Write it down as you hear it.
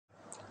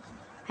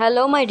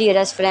Hello, my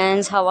dearest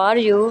friends, how are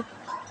you?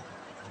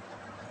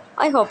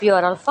 I hope you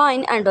are all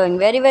fine and doing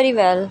very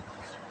well.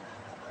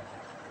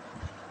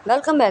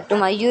 Welcome back to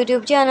my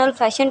YouTube channel,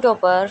 Fashion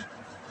Topper.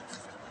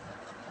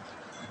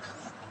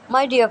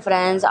 My dear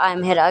friends, I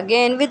am here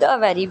again with a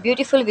very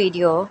beautiful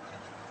video.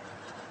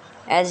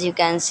 As you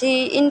can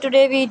see in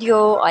today's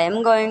video, I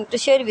am going to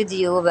share with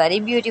you very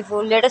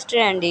beautiful, latest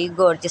trendy,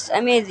 gorgeous,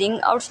 amazing,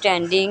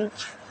 outstanding,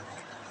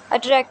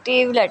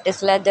 attractive,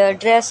 latest leather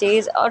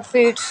dresses,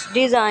 outfits,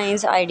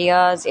 designs,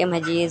 ideas,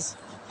 images.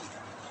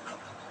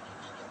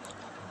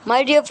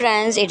 My dear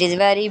friends, it is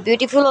very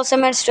beautiful,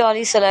 awesome and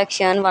stylish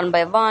selection, one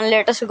by one,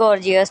 latest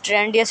gorgeous,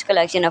 trendiest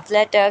collection of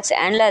latex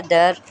and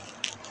leather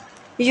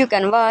you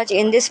can watch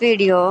in this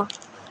video.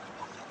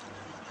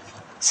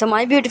 So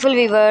my beautiful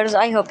viewers,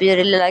 I hope you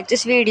really like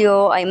this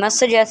video. I must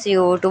suggest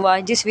you to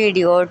watch this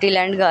video till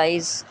end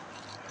guys.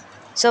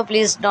 So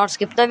please don't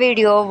skip the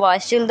video,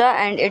 watch till the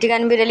end, it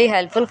can be really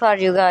helpful for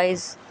you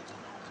guys.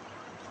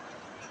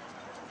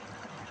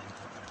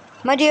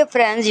 My dear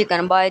friends, you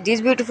can buy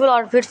these beautiful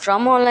outfits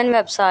from online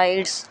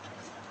websites.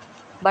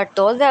 But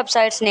those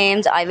websites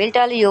names I will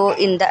tell you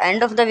in the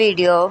end of the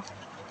video.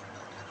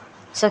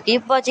 So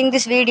keep watching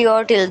this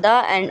video till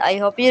the end. I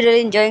hope you're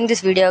really enjoying this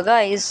video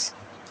guys.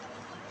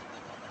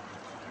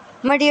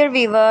 My dear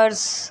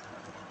viewers,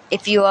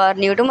 if you are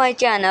new to my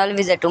channel,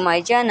 visit to my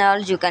channel.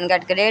 You can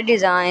get great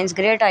designs,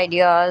 great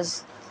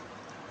ideas.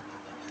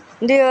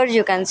 There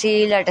you can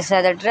see latest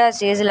leather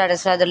dresses,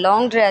 latest leather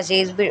long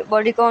dresses,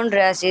 bodycon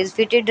dresses,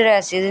 fitted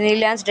dresses,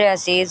 knee-length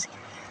dresses,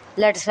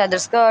 latest leather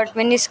skirt,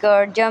 mini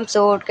skirt,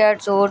 jumpsuit,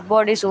 catsuit,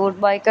 bodysuit,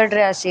 biker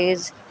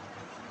dresses.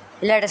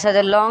 Latest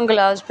leather long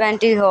gloves,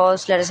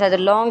 pantyhose, latest leather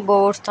long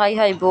boots,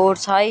 thigh-high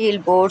boots, high heel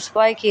boots,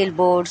 spike heel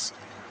boots,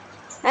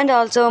 and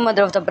also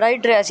mother of the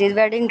bride dresses,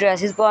 wedding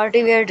dresses,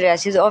 party wear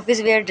dresses,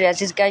 office wear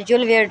dresses, casual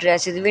wear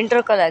dresses,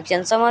 winter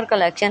collection, summer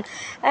collection,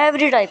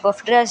 every type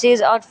of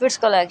dresses, outfits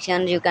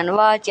collection you can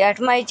watch at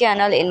my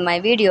channel in my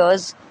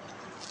videos.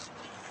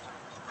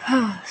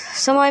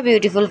 So my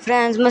beautiful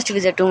friends must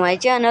visit to my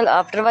channel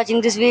after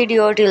watching this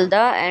video till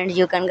the end.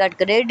 You can get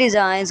great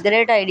designs,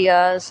 great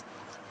ideas.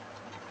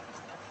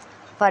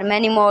 For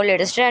many more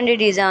latest trendy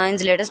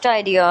designs, latest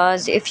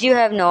ideas, if you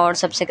have not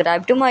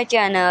subscribed to my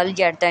channel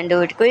yet, then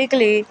do it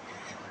quickly.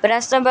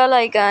 Press the bell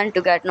icon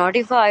to get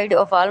notified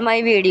of all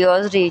my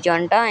videos reach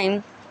on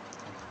time.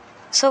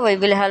 So we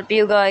will help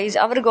you guys.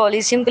 Our goal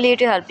is simply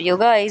to help you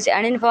guys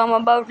and inform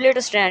about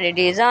latest trendy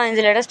designs,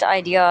 latest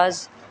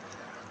ideas.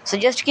 So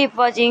just keep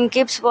watching,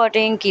 keep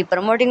supporting, keep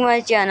promoting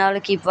my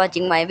channel, keep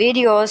watching my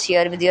videos,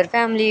 share with your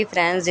family,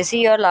 friends. This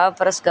is your love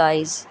for us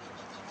guys.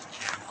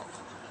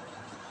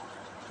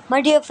 My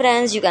dear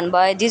friends, you can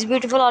buy these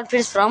beautiful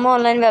outfits from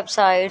online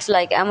websites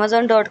like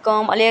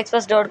Amazon.com,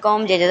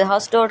 AliExpress.com,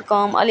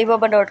 JJHouse.com,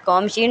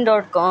 Alibaba.com,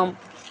 Shein.com.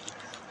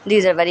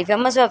 These are very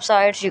famous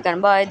websites. You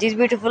can buy these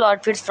beautiful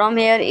outfits from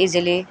here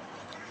easily.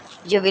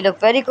 You will look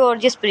very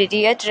gorgeous,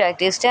 pretty,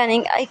 attractive,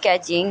 stunning,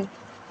 eye-catching.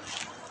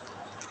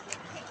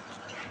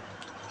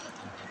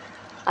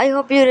 I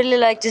hope you really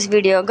like this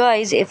video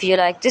guys. If you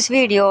like this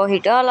video,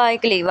 hit a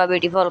like, leave a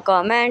beautiful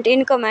comment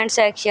in comment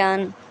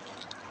section.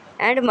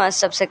 And must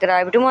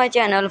subscribe to my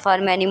channel for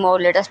many more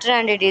latest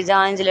trendy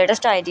designs,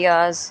 latest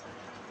ideas.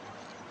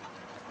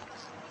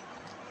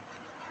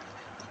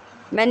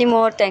 Many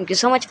more. Thank you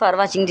so much for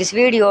watching this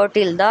video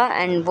till the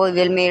end. We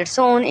will meet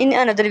soon in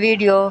another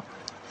video.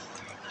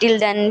 Till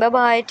then, bye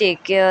bye.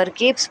 Take care.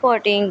 Keep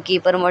supporting.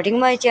 Keep promoting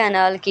my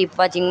channel. Keep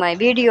watching my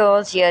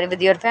videos. Share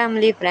with your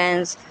family,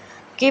 friends.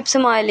 Keep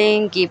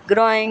smiling. Keep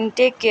growing.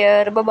 Take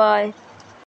care. Bye bye.